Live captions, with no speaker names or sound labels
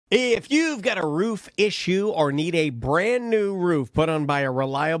If you've got a roof issue or need a brand new roof put on by a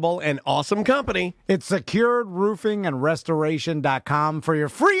reliable and awesome company, it's securedroofingandrestoration.com. For your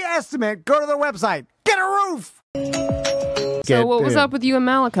free estimate, go to their website. Get a roof! So what was up with you and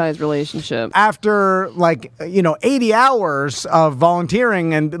Malakai's relationship? After, 80 hours of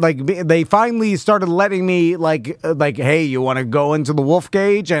volunteering, and, they finally started letting me, hey, you want to go into the wolf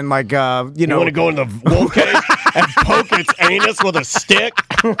cage? And, you want to go in the wolf cage and poke its anus with a stick?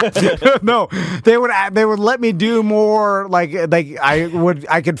 No, they would let me do more,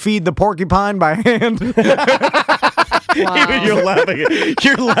 I could feed the porcupine by hand. Wow. You're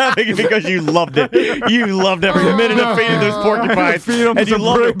laughing because you loved it. You loved every minute of feeding those porcupines. Feed them and some you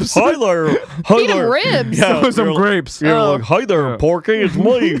loved grapes. It. Hi there. Feed them ribs. Yeah, some grapes. You're like, hi there, Porky. It's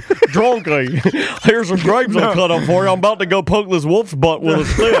me, Drunky. Here's some grapes I cut up for you. I'm about to go poke this wolf's butt with a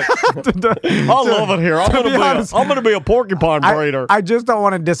stick. I love it here. I'm gonna be a porcupine breeder. I just don't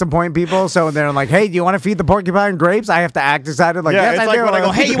want to disappoint people, so they're like, hey, do you want to feed the porcupine grapes? I have to act excited. Yes, it's I do. When I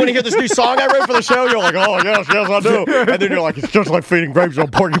go, hey, you want to hear this new song I wrote for the show? You're like, oh, yes, I do. And then you're like, it's just like feeding grapes on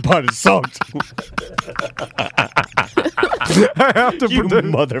porcupine. It sucks. I have to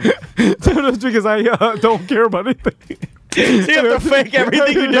pretend. Mother. That's because I don't care about anything. So you have to fake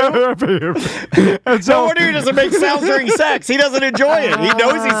everything you do? And so, no wonder he doesn't make sounds during sex. He doesn't enjoy it. He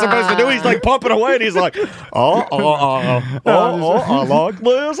knows he's supposed to do. He's like pumping away, and he's like, I like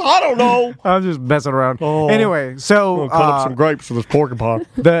this. I don't know. I'm just messing around. Anyway, so cut up some grapes for this porcupine.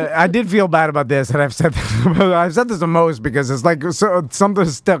 I did feel bad about this, and I've said this the most because it's something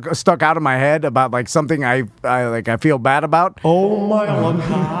stuck out of my head about something I feel bad about. Oh my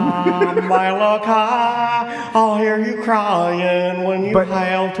Malakai, I'll hear you crying when you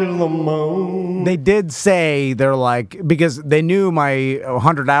hail to the moon. They did say because they knew my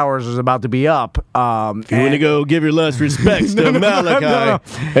 100 hours was about to be up. If you want to go give your last respects to Malakai. No.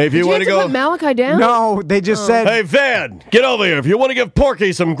 Hey, if you want to go put Malakai down? No, they just said, hey, Van, get over here. If you want to give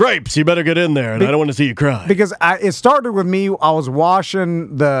Porky some grapes, you better get in there, and I don't want to see you cry. Because it started with me. I was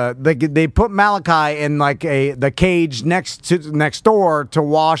washing they put Malakai in the cage next door to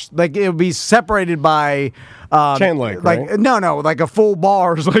wash. It would be separated by chain link, right? No, a full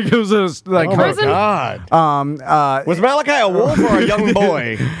bars. It was just oh my God. Was Malakai a wolf or a young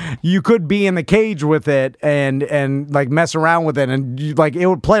boy? You could be in the cage with it and mess around with it, and it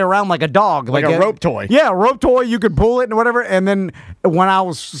would play around like a dog, like a rope toy. Yeah, a rope toy. You could pull it and whatever. And then when I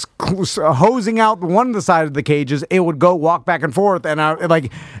was hosing out one of the side of the cages, it would go walk back and forth. And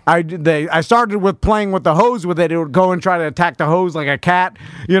I started with playing with the hose with it. It would go and try to attack the hose like a cat.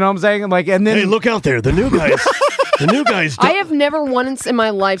 You know what I'm saying? And then hey, look out there, the new guys. The new guys. I have never once in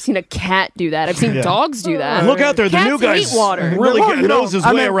my life seen a cat do that. I've seen dogs do that. Look out there, the Cats new guys hate water. really knows his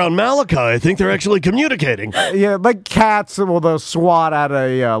way around Malakai. I think they're actually communicating. Yeah, like cats will swat at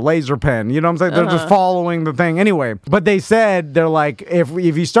a laser pen. You know what I'm saying? They're just following the thing anyway. But they said they're like, if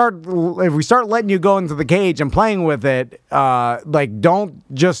we start letting you go into the cage and playing with it,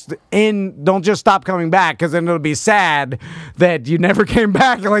 don't just stop coming back, because then it'll be sad that you never came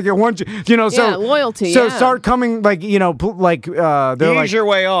back. So loyalty. So start coming, they're Ease your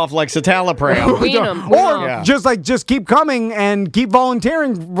way off like citalopram. Just keep coming and keep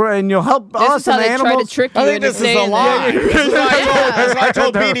volunteering, and you'll help us and the animals. Try to trick you. I think this is a lie. That's what I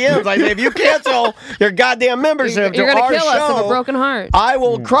told PDMs. I say, if you cancel your goddamn membership you're to gonna our kill us show, of a broken heart. I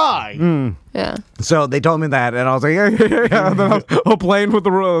will cry. Yeah. So they told me that, and I was like, yeah. And then I was playing with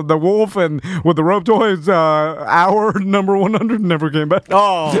the wolf and with the rope toys. Hour number 100 never came back.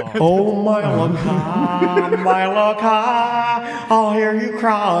 Oh, Malakai, I'll hear you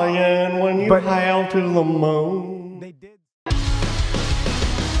crying when you hail to the moon.